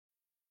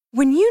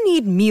When you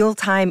need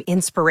mealtime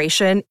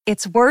inspiration,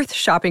 it's worth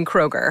shopping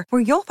Kroger,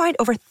 where you'll find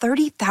over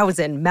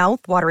 30,000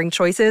 mouth-watering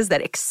choices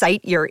that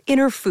excite your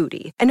inner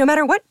foodie. And no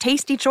matter what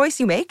tasty choice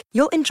you make,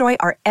 you'll enjoy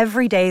our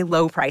everyday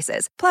low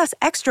prices, plus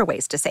extra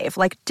ways to save,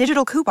 like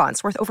digital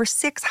coupons worth over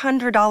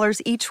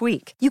 $600 each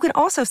week. You can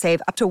also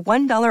save up to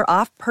 $1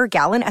 off per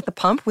gallon at the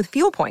pump with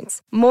fuel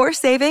points. More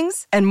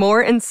savings and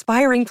more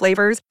inspiring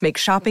flavors make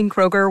shopping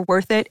Kroger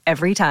worth it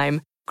every time.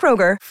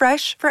 Kroger,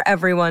 fresh for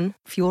everyone.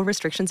 Fuel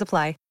restrictions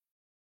apply.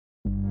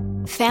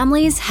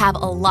 Families have a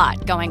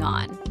lot going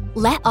on.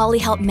 Let Ollie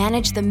help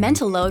manage the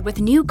mental load with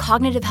new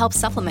cognitive help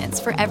supplements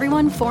for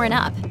everyone 4 and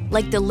up,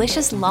 like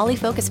delicious Lolly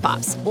Focus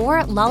Pops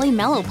or Lolly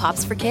Mellow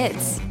Pops for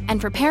kids.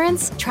 And for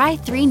parents, try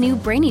 3 new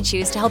Brainy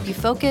Chews to help you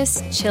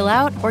focus, chill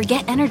out, or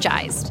get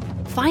energized.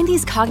 Find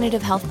these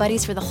cognitive health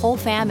buddies for the whole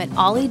fam at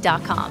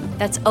ollie.com.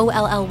 That's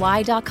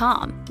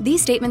OLLY.com.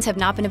 These statements have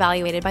not been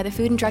evaluated by the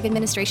Food and Drug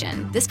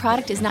Administration. This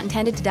product is not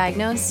intended to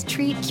diagnose,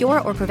 treat,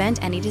 cure, or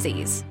prevent any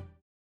disease.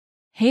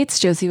 Hey, it's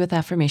Josie with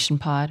Affirmation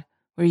Pod,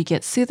 where you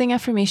get soothing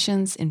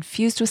affirmations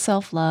infused with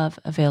self-love,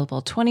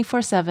 available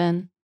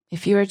 24/7.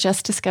 If you are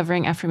just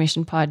discovering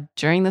Affirmation Pod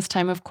during this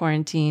time of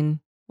quarantine,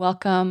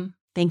 welcome.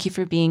 Thank you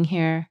for being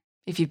here.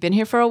 If you've been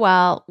here for a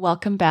while,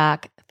 welcome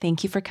back.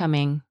 Thank you for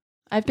coming.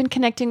 I've been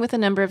connecting with a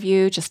number of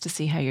you just to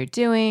see how you're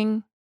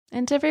doing,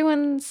 and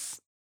everyone's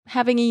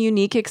having a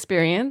unique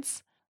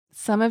experience.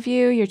 Some of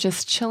you, you're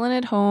just chilling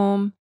at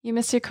home, you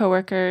miss your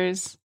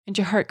coworkers, and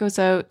your heart goes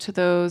out to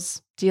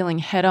those dealing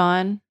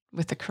head-on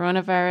with the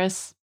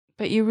coronavirus,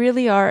 but you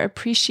really are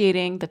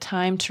appreciating the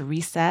time to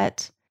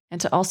reset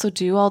and to also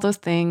do all those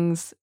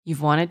things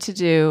you've wanted to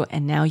do,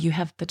 and now you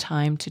have the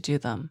time to do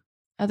them.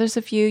 Others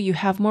of you, you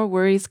have more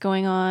worries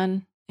going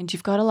on, and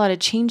you've got a lot of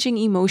changing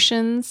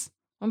emotions.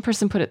 One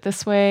person put it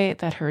this way,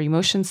 that her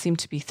emotions seem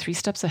to be 3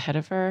 steps ahead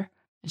of her,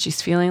 and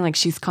she's feeling like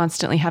she's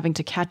constantly having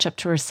to catch up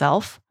to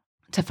herself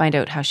to find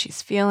out how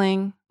she's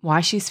feeling, why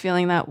she's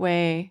feeling that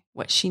way,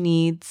 what she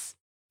needs.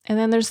 And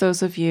then there's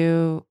those of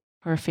you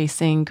who are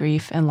facing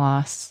grief and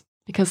loss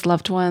because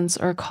loved ones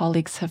or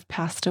colleagues have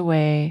passed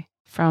away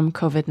from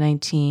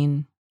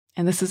COVID-19.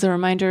 And this is a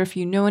reminder, if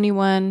you know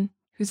anyone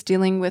who's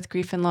dealing with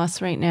grief and loss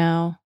right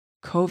now,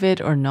 COVID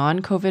or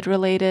non-COVID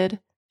related,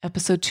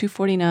 episode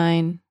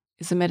 249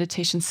 is a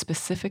meditation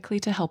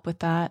specifically to help with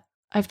that.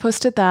 I've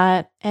posted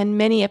that and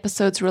many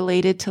episodes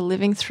related to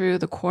living through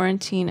the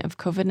quarantine of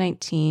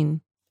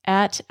COVID-19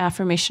 at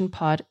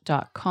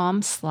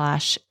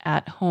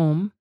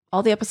affirmationpod.com/@home.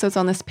 All the episodes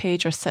on this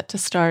page are set to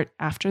start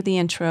after the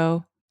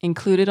intro.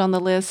 Included on the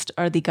list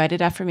are the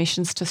guided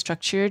affirmations to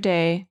structure your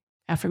day,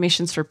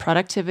 affirmations for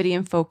productivity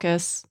and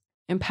focus,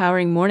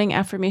 empowering morning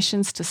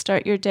affirmations to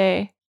start your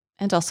day,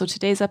 and also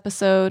today's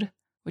episode,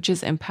 which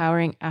is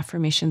empowering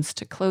affirmations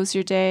to close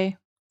your day.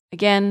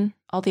 Again,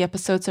 all the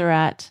episodes are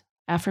at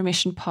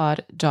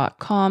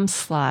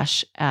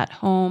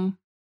affirmationpod.com/@home.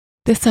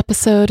 This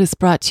episode is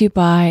brought to you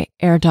by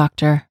Air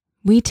Doctor.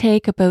 We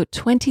take about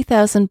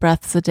 20,000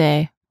 breaths a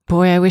day.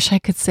 Boy, I wish I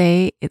could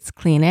say it's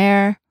clean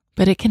air,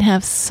 but it can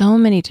have so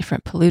many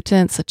different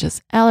pollutants such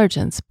as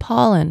allergens,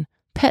 pollen,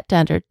 pet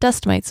dander,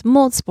 dust mites,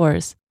 mold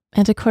spores.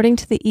 And according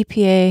to the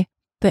EPA,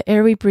 the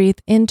air we breathe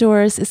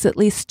indoors is at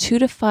least 2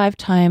 to 5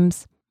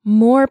 times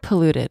more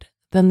polluted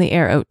than the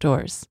air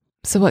outdoors.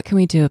 So what can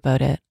we do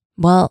about it?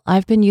 Well,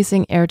 I've been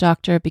using Air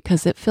Doctor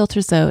because it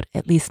filters out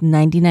at least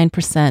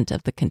 99%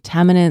 of the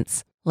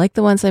contaminants, like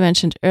the ones I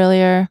mentioned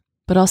earlier,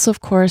 but also, of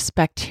course,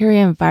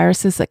 bacteria and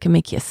viruses that can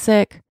make you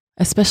sick,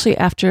 especially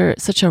after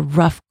such a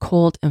rough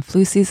cold and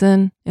flu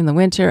season in the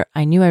winter.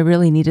 I knew I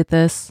really needed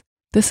this.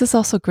 This is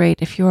also great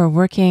if you are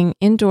working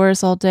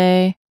indoors all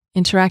day,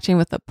 interacting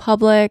with the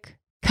public.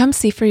 Come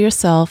see for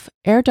yourself.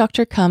 Air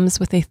Doctor comes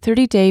with a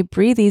 30-day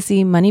breathe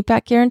easy money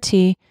back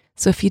guarantee.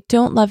 So if you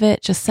don't love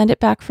it, just send it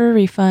back for a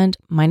refund,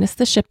 minus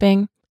the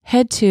shipping.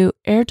 Head to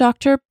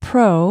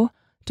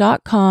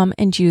airdoctorpro.com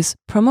and use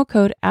promo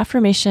code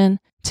AFFIRMATION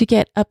to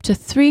get up to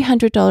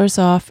 $300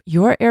 off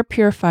your air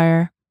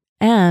purifier.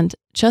 And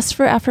just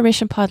for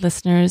Affirmation Pod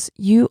listeners,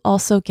 you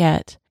also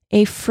get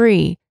a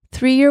free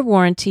 3-year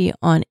warranty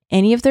on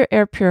any of their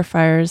air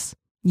purifiers.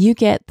 You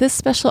get this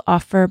special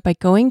offer by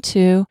going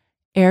to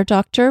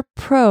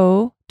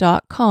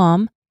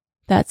airdoctorpro.com.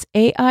 That's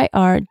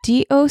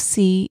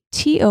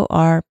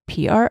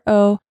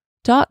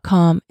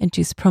airdoctorpro.com and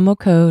use promo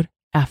code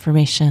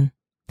AFFIRMATION.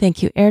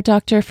 Thank you, Air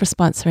Doctor, for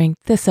sponsoring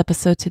this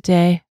episode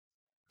today.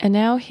 And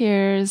now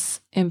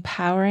here's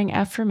empowering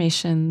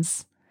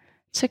affirmations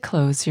to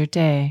close your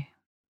day.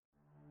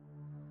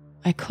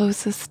 I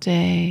close this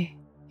day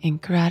in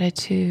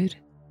gratitude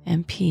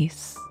and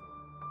peace.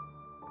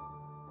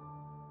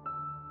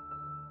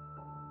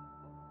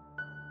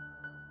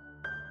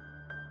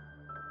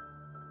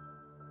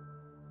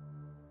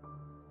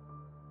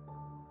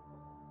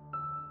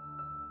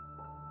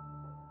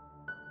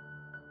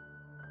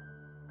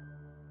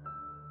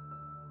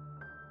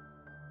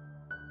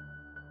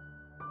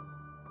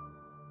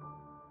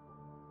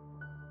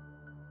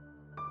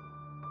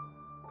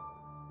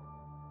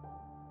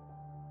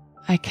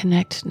 I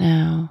connect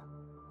now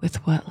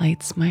with what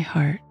lights my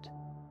heart.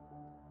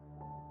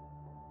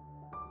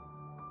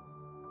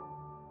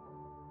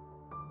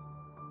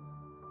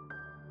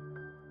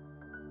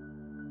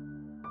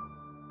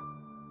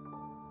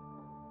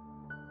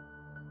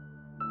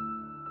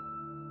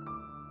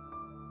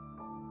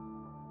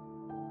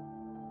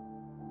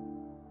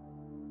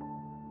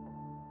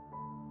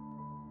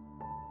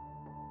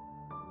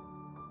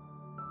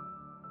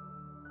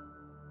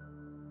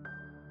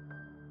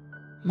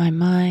 my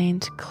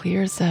mind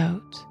clears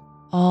out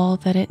all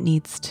that it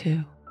needs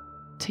to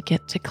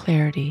get to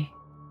clarity.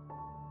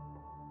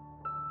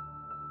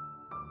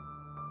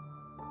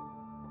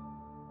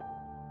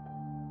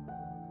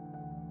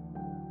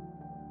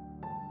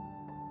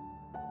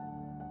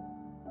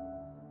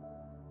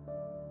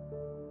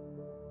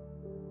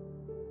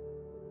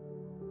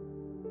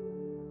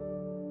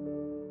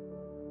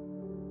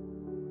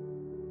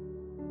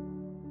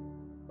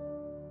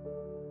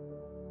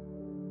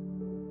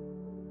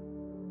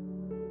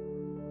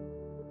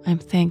 I'm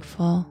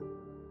thankful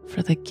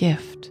for the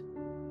gift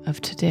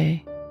of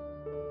today.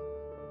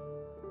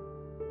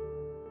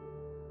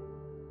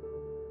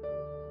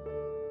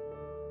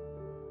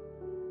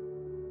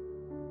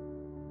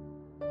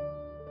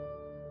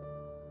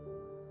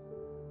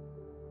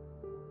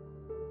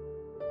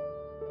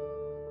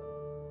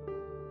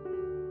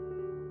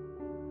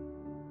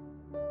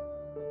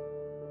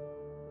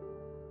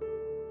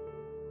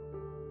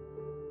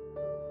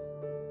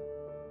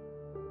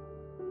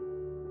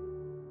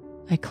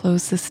 I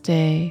close this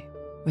day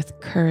with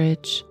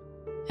courage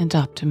and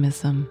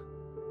optimism.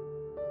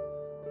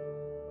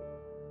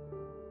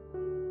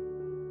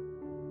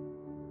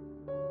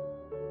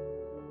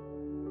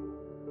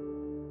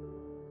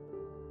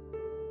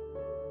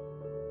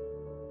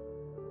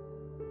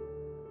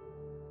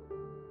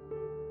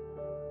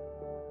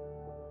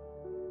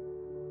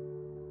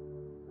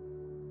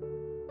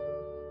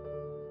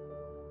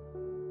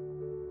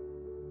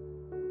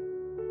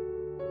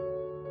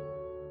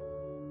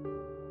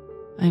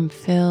 I'm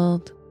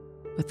filled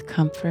with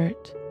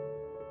comfort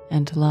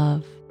and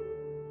love.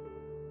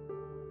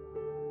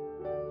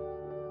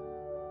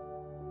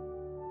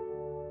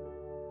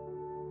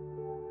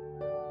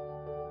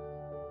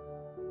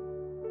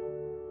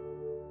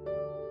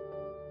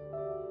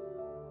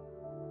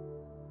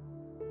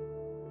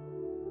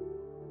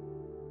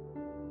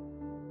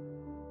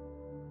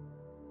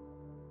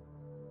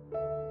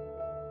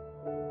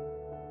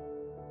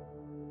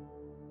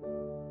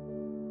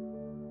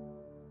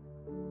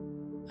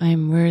 I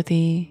am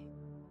worthy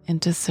and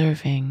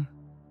deserving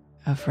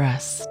of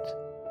rest.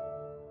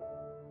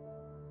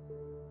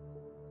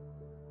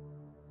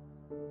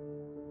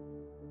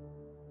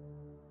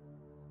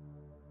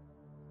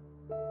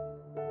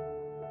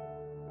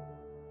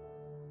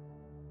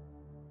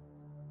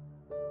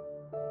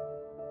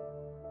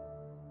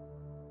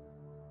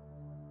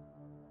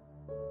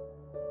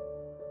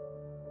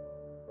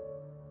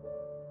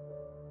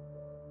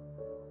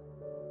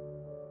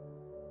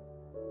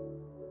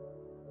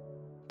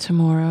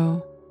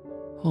 Tomorrow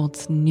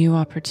holds new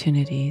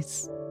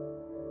opportunities.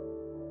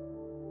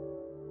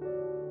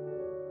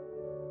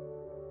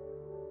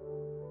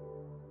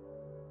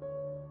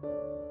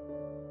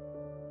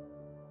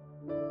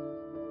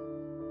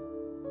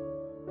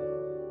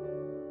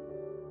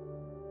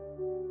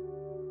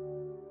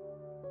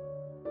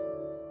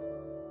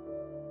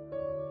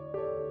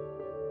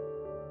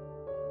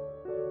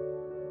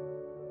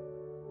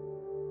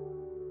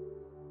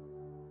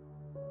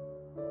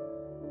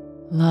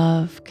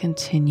 Love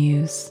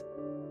continues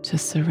to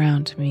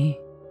surround me.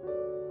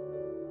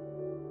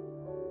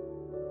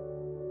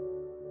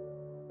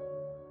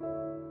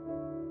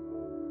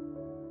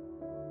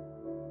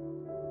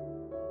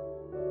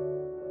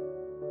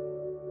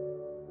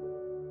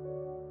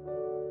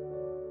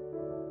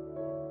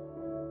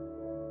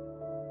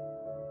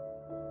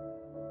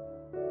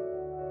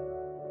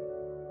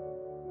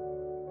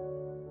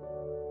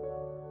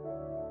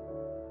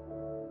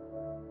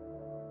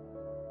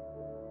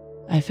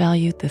 I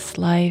value this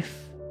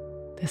life,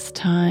 this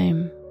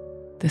time,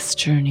 this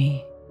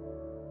journey.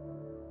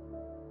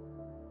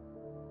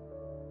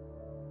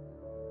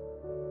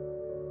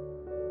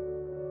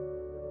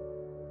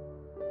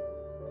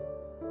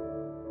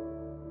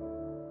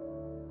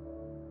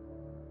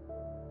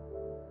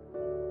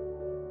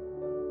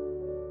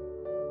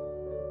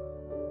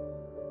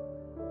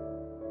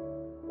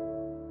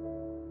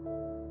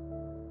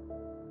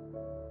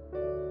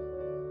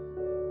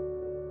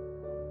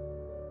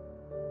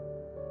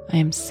 I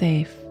am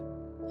safe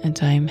and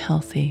I am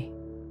healthy.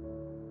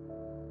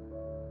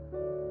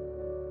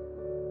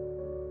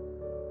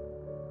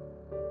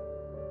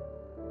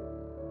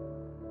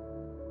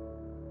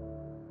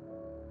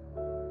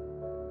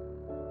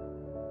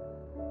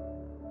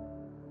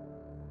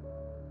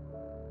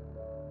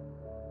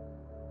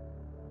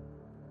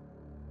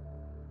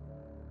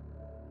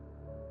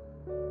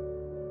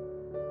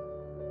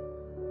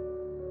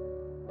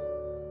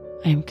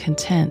 I am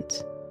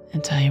content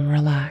and I am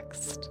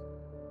relaxed.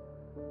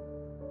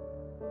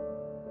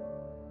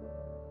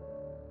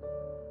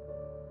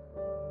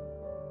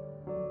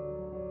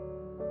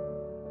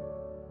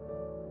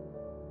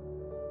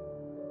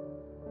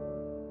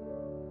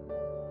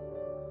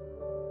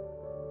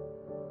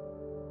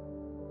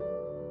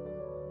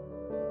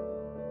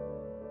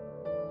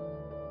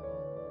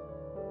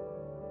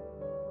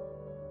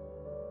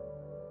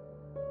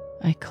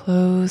 I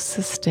close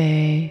this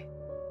day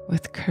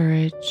with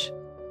courage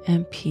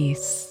and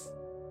peace.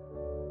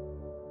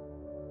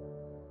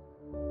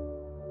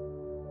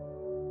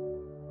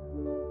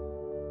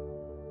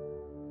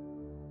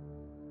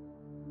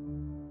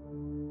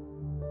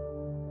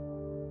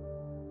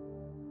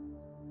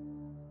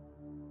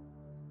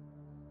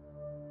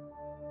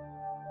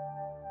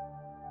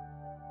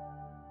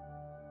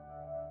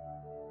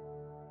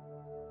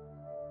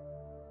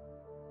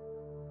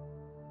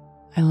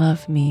 I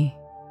love me,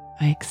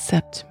 I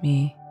accept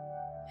me,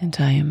 and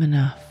I am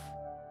enough.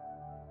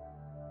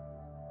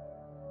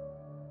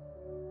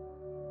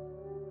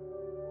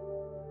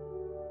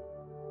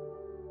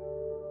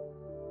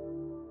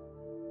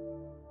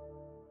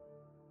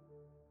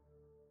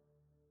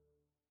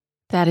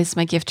 That is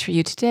my gift for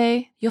you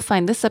today. You'll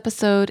find this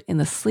episode in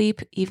the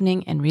sleep,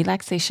 evening, and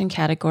relaxation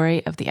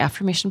category of the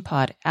Affirmation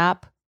Pod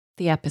app.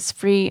 The app is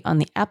free on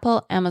the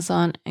Apple,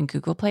 Amazon, and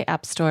Google Play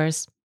app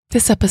stores.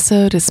 This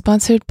episode is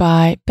sponsored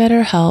by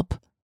BetterHelp.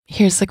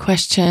 Here's the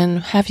question.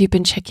 Have you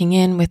been checking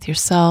in with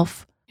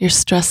yourself, your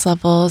stress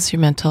levels, your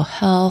mental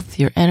health,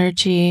 your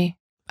energy?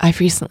 I've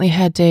recently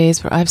had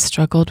days where I've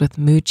struggled with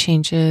mood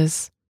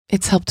changes.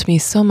 It's helped me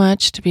so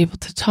much to be able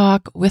to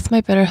talk with my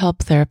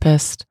BetterHelp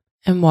therapist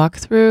and walk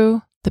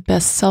through the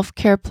best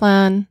self-care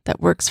plan that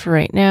works for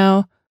right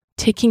now.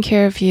 Taking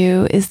care of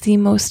you is the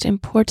most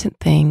important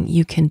thing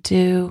you can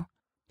do.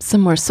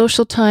 Some more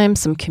social time,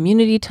 some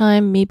community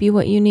time, maybe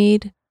what you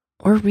need,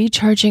 or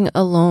recharging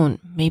alone,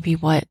 maybe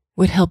what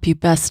would help you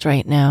best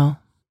right now.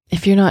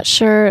 If you're not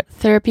sure,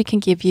 therapy can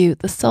give you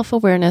the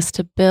self-awareness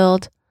to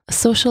build a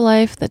social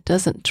life that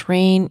doesn't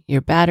drain your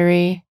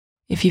battery.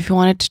 If you've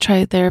wanted to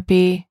try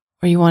therapy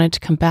or you wanted to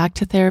come back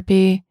to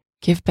therapy,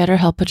 give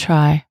BetterHelp a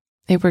try.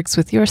 It works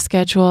with your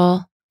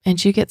schedule,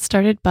 and you get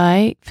started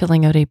by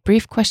filling out a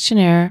brief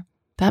questionnaire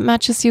that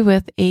matches you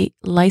with a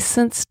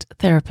licensed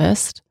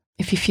therapist.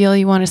 If you feel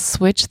you want to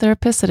switch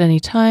therapists at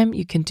any time,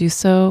 you can do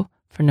so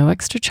for no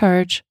extra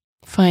charge.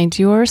 Find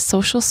your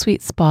social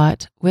sweet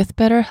spot with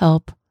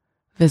BetterHelp.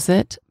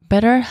 Visit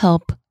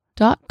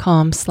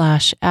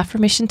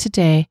betterhelp.com/affirmation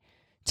today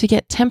to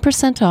get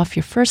 10% off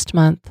your first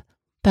month.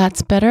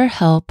 That's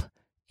BetterHelp,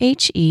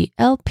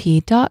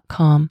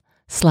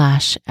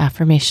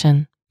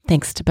 HELP.com/affirmation.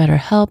 Thanks to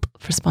BetterHelp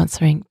for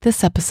sponsoring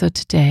this episode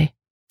today.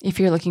 If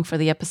you're looking for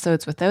the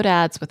episodes without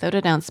ads, without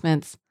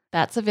announcements,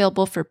 that's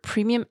available for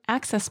Premium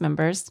Access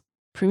members.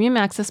 Premium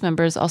Access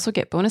members also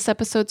get bonus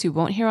episodes you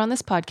won't hear on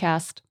this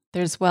podcast.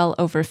 There's well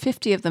over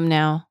 50 of them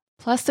now.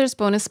 Plus, there's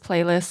bonus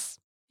playlists.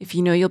 If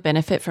you know you'll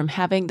benefit from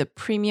having the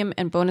premium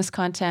and bonus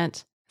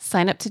content,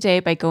 sign up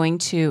today by going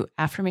to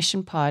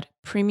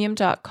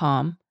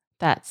affirmationpodpremium.com.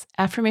 That's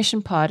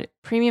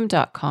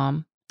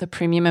affirmationpodpremium.com. The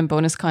premium and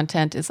bonus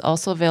content is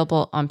also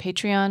available on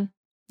Patreon.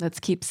 Let's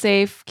keep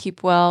safe,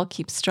 keep well,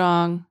 keep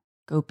strong.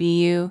 Go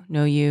be you,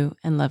 know you,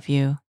 and love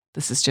you.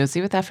 This is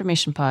Josie with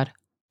Affirmation Pod.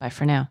 Bye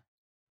for now.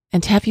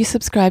 And have you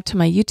subscribed to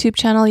my YouTube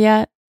channel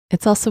yet?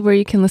 It's also where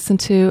you can listen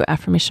to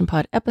Affirmation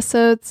Pod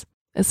episodes,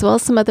 as well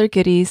as some other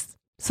goodies.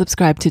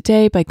 Subscribe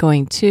today by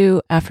going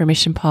to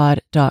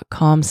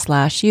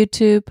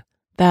affirmationpod.com/YouTube.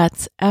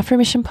 That's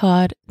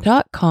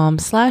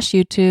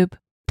affirmationpod.com/YouTube.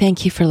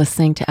 Thank you for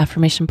listening to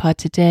Affirmation Pod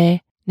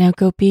today. Now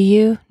go be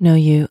you, know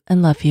you,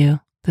 and love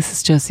you. This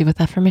is Josie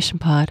with Affirmation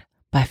Pod.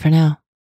 Bye for now.